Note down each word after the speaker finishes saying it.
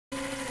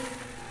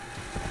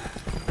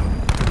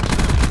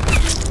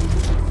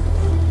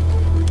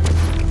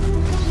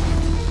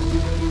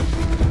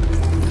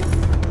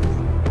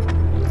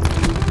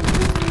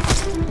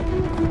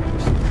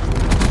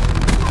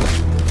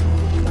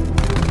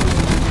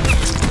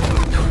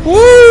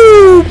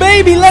Woo,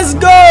 baby, let's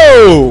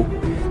go.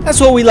 That's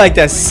what we like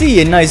to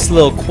see, a nice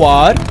little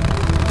quad.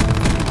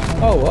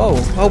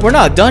 Oh, we're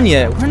not done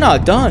yet. We're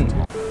not done.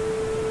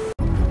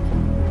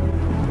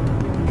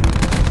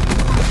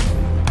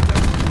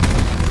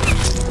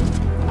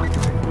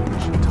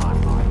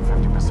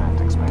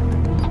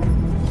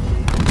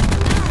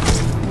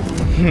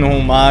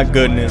 Oh my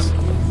goodness.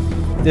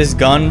 This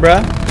gun,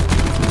 bruh.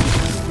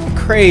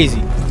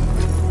 Crazy.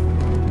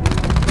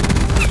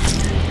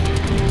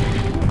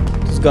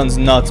 This gun's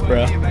nuts,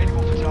 bruh.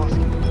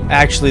 I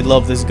actually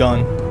love this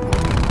gun.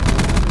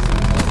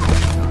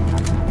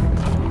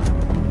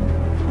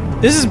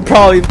 This is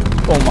probably,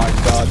 oh my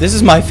god, this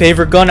is my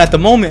favorite gun at the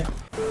moment.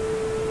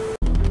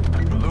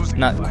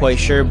 Not quite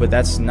sure, but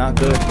that's not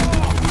good.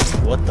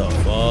 What the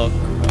fuck?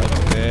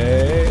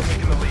 Okay.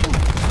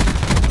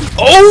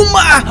 Oh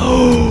my!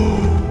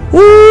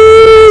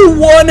 Woo!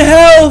 1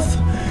 health!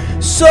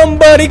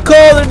 Somebody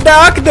call the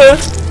doctor!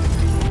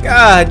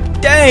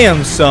 God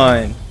damn,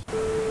 son.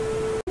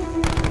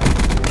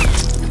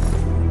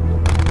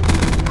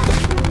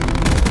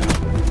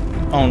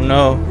 Oh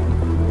no.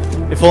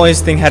 If only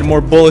this thing had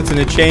more bullets in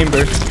the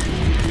chamber.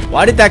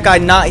 Why did that guy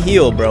not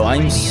heal, bro?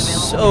 I'm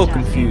so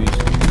confused.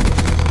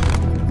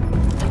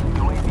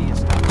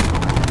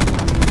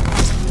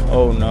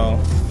 Oh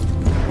no.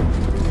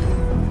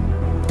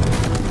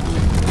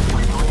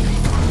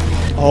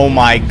 Oh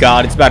my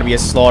god, it's about to be a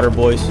slaughter,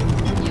 boys.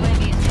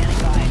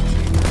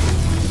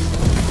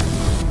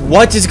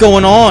 What is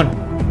going on?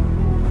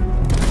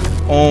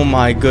 Oh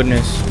my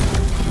goodness.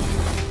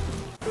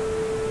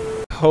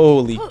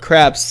 Holy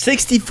crap,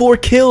 64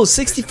 kills,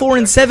 64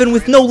 and 7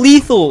 with no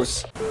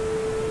lethals.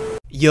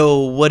 Yo,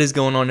 what is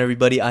going on,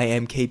 everybody? I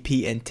am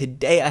KP, and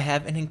today I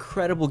have an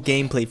incredible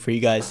gameplay for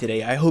you guys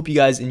today. I hope you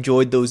guys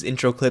enjoyed those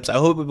intro clips. I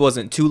hope it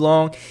wasn't too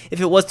long.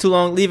 If it was too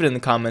long, leave it in the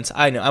comments.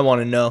 I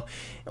want to know.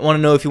 I want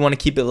to know if you want to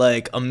keep it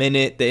like a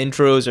minute, the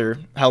intros, or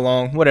how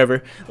long,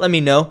 whatever. Let me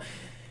know.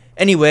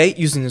 Anyway,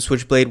 using the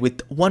Switchblade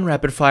with 1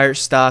 rapid fire,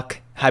 stock,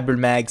 hybrid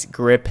mags,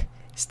 grip,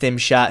 stim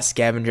shot,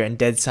 scavenger, and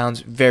dead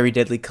sounds. Very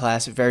deadly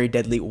class, very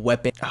deadly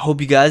weapon. I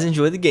hope you guys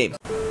enjoy the game.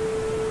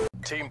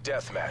 Team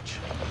deathmatch.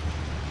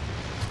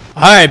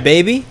 Alright,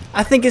 baby.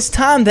 I think it's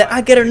time that I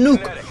get a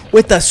nuke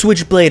with the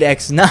Switchblade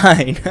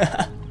X9.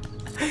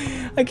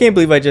 I can't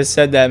believe I just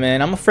said that,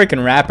 man. I'm a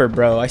freaking rapper,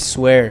 bro. I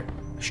swear.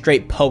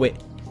 Straight poet.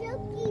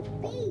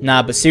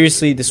 Nah, but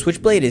seriously, the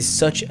Switchblade is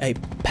such a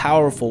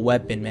powerful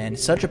weapon, man.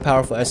 Such a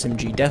powerful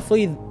SMG.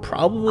 Definitely,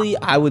 probably,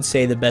 I would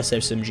say the best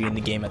SMG in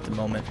the game at the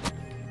moment.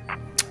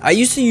 I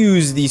used to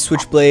use the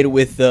Switchblade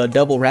with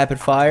double rapid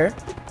fire,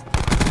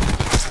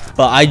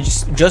 but I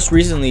just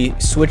recently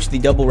switched the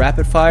double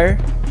rapid fire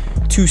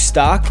to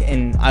stock,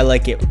 and I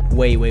like it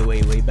way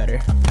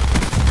better.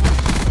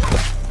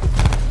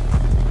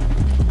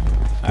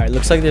 Alright,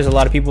 looks like there's a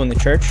lot of people in the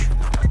church.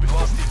 We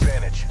lost the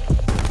advantage.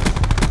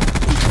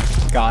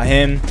 Got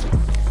him.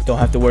 Don't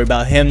have to worry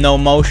about him no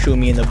more. Shoot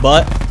me in the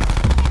butt.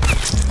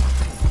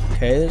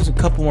 Okay, there's a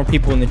couple more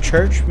people in the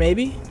church,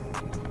 maybe.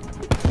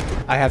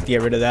 I have to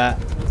get rid of that.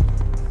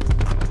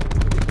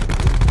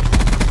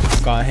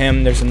 Got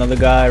him. There's another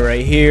guy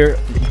right here.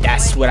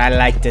 That's what I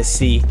like to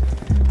see.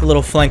 A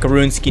little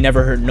flankaroonski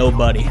never hurt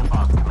nobody.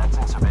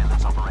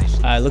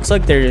 Looks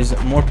like there's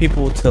more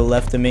people to the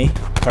left of me.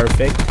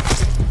 Perfect.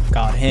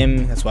 Got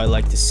him. That's what I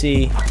like to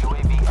see.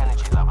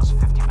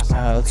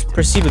 Let's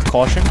proceed with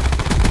caution.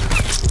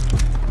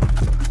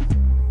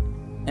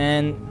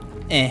 And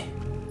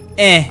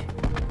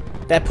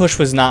that push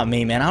was not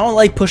me, man. I don't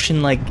like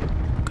pushing like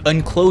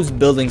enclosed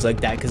buildings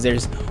like that because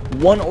there's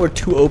 1 or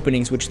 2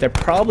 openings which they're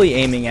probably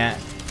aiming at.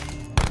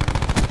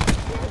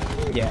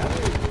 Yeah.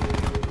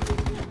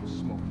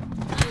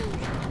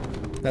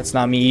 That's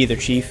not me either,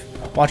 Chief.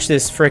 Watch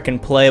this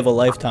frickin' play of a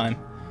lifetime.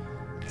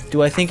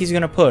 Do I think he's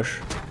gonna push?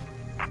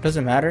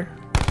 Doesn't matter.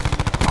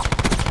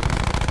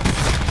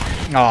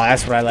 Oh,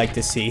 that's what I like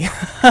to see.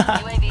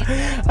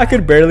 I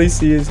could barely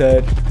see his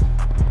head.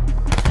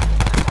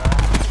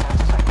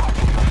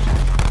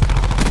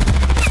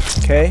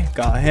 Okay,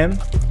 got him.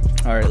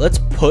 Alright, let's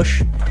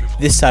push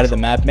this side of the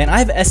map. Man, I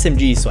have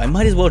SMG, so I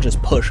might as well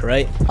just push,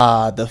 right?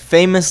 The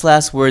famous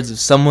last words of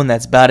someone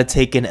that's about to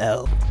take an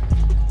L.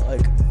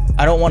 Like,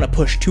 I don't want to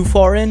push too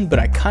far in, but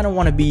I kind of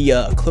want to be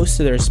close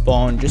to their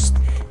spawn, just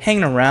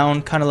hanging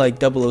around, kind of like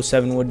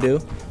 007 would do,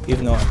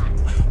 even though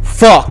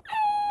fuck!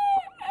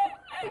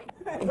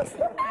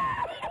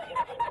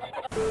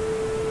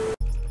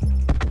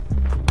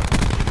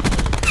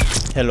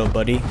 Hello,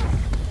 buddy.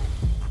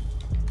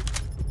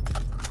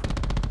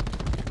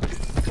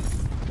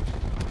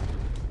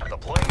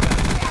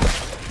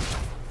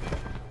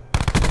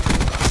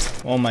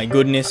 Oh my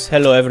goodness.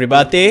 Hello,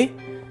 everybody.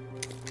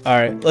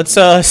 Alright, let's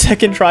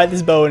second try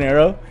this bow and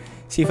arrow.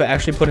 See if I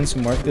actually put in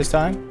some work this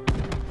time.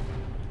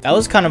 That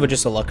was kind of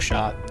just a luck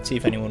shot. See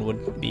if anyone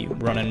would be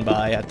running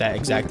by at that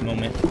exact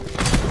moment.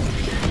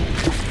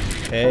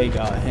 Okay,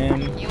 got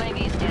him.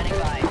 UAV standing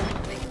by.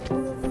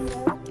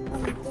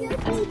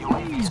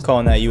 He's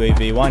calling that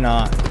UAV. Why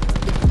not?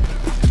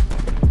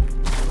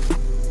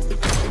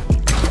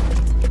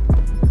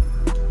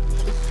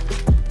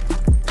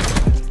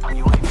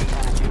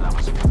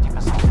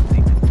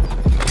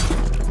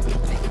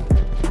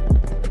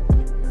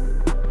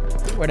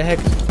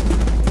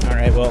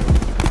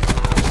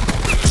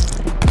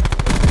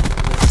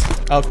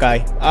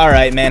 Okay.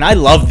 Alright, man. I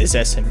love this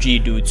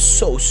SMG, dude.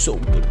 So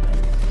good,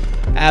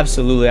 man.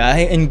 Absolutely.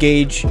 I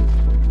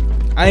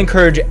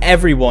encourage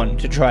everyone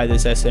to try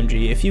this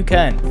SMG if you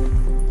can.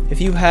 If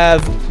you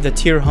have the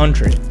tier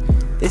 100.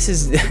 This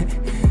is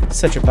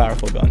such a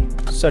powerful gun.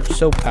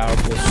 So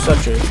powerful.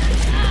 Such a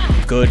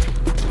good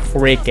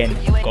freaking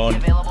gun.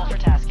 Available for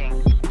tasking.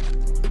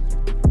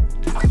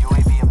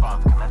 UAV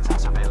above, commencing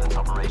surveillance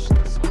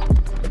operations.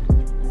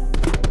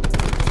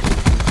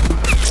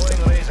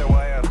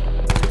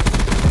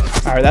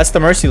 Alright, that's the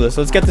merciless.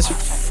 Let's get this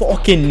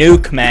fucking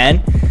nuke,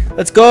 man.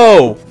 Let's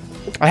go.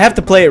 I have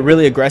to play it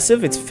really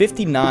aggressive. It's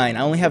 59. I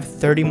only have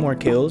 30 more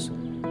kills.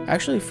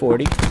 Actually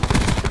 40.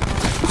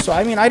 So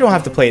I mean, I don't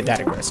have to play it that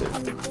aggressive.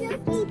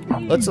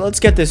 Let's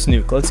get this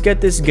nuke. Let's get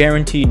this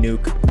guaranteed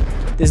nuke.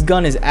 This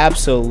gun is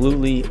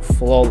absolutely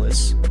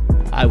flawless,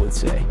 I would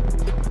say.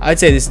 I'd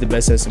say this is the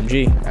best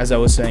SMG, as I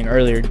was saying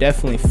earlier.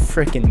 Definitely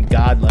freaking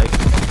godlike.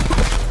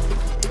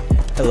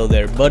 Hello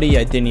there, buddy.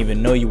 I didn't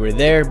even know you were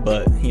there,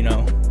 but you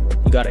know,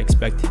 you gotta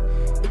expect it.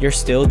 You're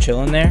still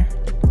chilling there,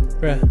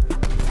 bruh.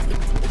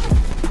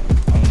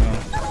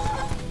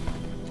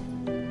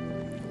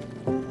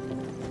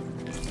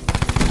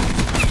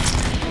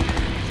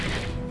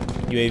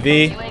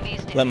 UAV.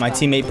 Let my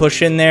teammate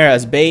push in there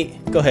as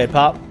bait. Go ahead,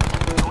 Pop.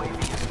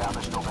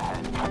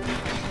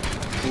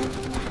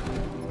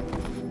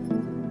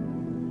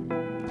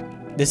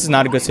 This is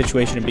not a good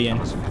situation to be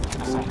in.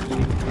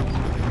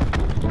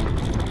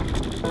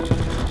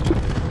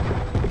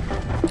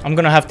 I'm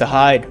gonna have to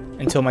hide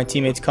until my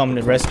teammates come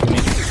to rescue me.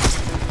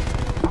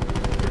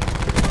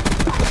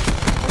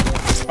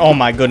 Oh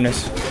my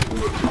goodness.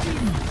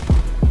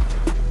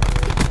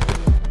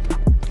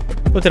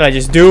 What did I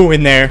just do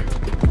in there?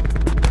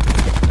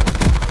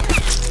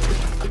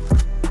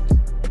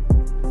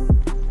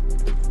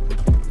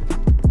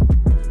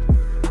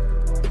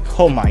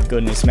 Oh my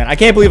goodness, man. I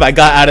can't believe I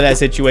got out of that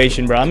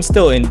situation, bro. I'm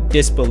still in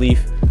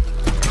disbelief.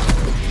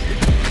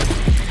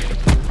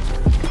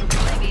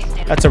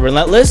 That's a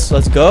relentless.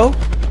 Let's go.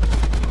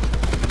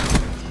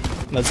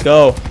 Let's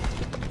go.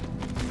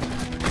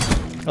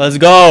 Let's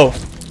go.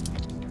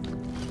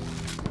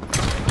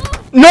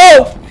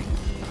 No!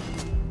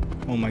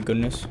 Oh my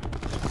goodness.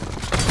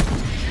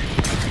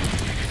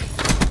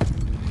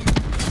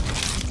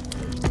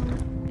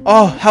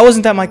 Oh, how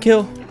wasn't that my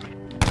kill?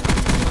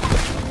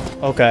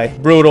 Okay,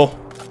 brutal.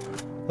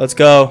 Let's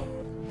go.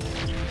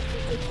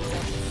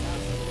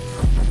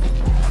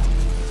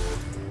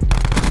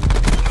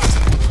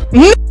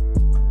 We've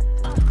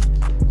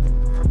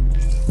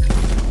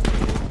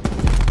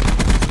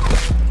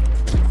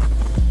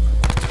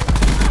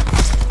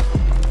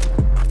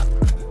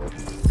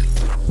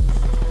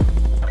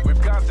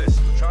got this.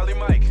 Charlie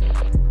Mike.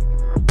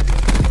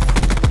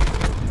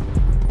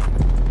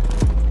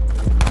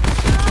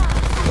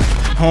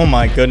 Oh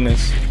my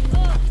goodness.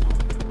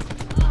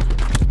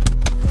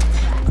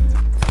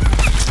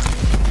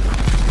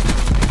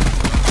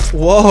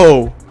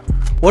 Whoa.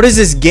 What is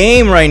this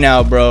game right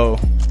now, bro?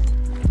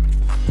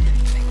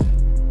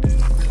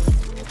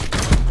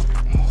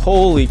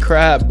 Holy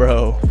crap,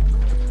 bro.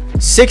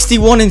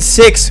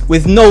 61-6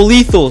 with no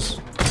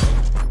lethals.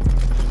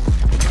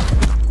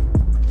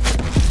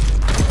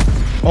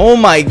 Oh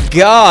my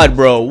god,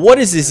 bro. What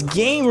is this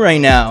game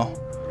right now?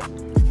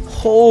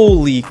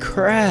 Holy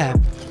crap.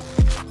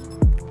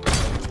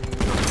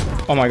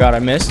 Oh my god, I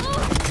missed.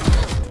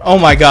 Oh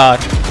my god.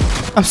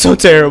 I'm so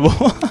terrible.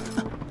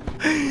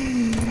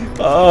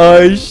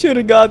 Oh, I should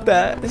have got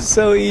that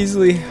so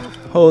easily.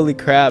 Holy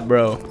crap,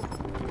 bro.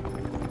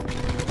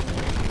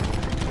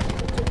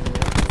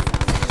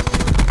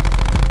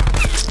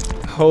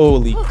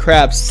 Holy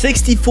crap.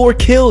 64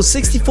 kills,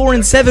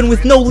 64-7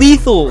 with no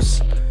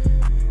lethals.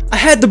 I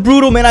had the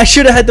brutal, man. I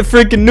should have had the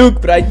freaking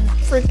nuke, but I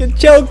freaking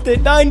choked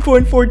it.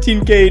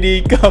 9.14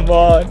 KD. Come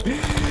on.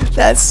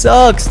 That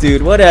sucks,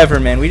 dude.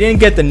 Whatever, man. We didn't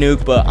get the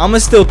nuke, but I'ma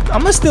still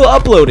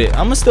upload it.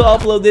 I'ma still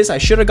upload this. I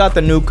should have got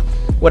the nuke.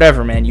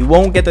 Whatever, man. You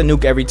won't get the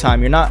nuke every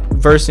time. You're not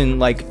versing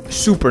like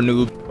super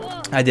noob.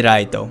 I did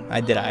alright though. I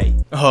did alright.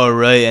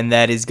 Alright, and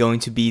that is going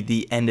to be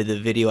the end of the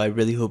video. I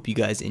really hope you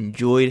guys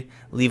enjoyed.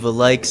 Leave a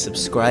like,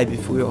 subscribe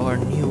if you are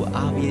new,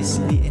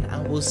 obviously, and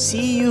I will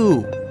see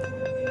you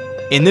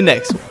in the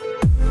next one.